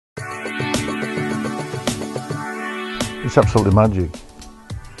It's absolutely magic.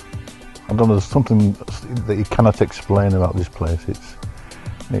 I don't know, there's something that you cannot explain about this place.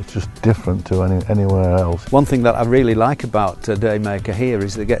 It's just different to anywhere else. One thing that I really like about Daymaker here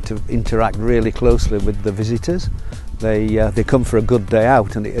is they get to interact really closely with the visitors. They come for a good day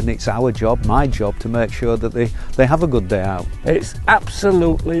out, and it's our job, my job, to make sure that they have a good day out. It's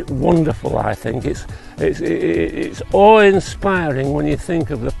absolutely wonderful, I think. It's awe-inspiring when you think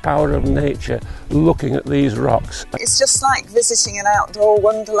of the power of nature looking at these rocks. It's just like visiting an outdoor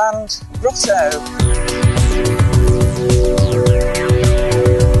wonderland grotto.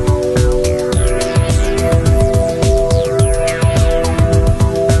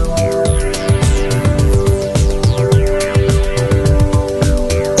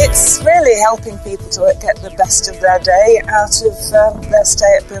 Helping people to get the best of their day out of their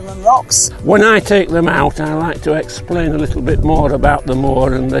stay at Brimham Rocks. When I take them out, I like to explain a little bit more about the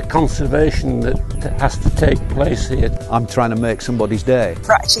moor and the conservation that has to take place here. I'm trying to make somebody's day.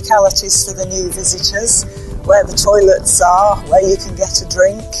 Practicalities for the new visitors, where the toilets are, where you can get a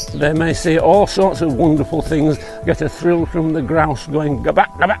drink. They may see all sorts of wonderful things, get a thrill from the grouse going go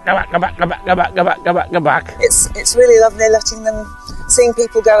back, go back, go back, go back, go back, go back, go back, go back, go back. It's really lovely seeing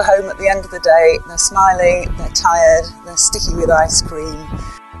people go home at the end of the day. They're smiling, they're tired, they're sticky with ice cream.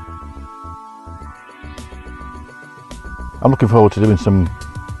 I'm looking forward to doing some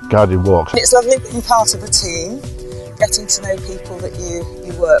guided walks. It's lovely being part of a team, getting to know people that you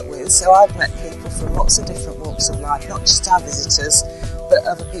work with. So I've met people from lots of different walks of life, not just our visitors, but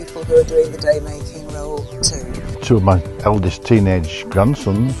other people who are doing the day making role too. Two of my eldest teenage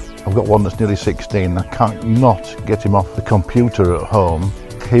grandsons. I've got one that's nearly 16. I can't not get him off the computer at home.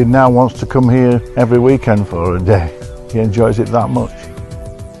 He now wants to come here every weekend for a day. He enjoys it that much.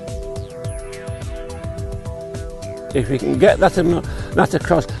 If you can get that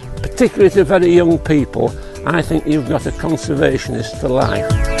across, particularly to very young people, I think you've got a conservationist for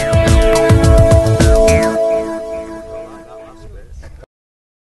life.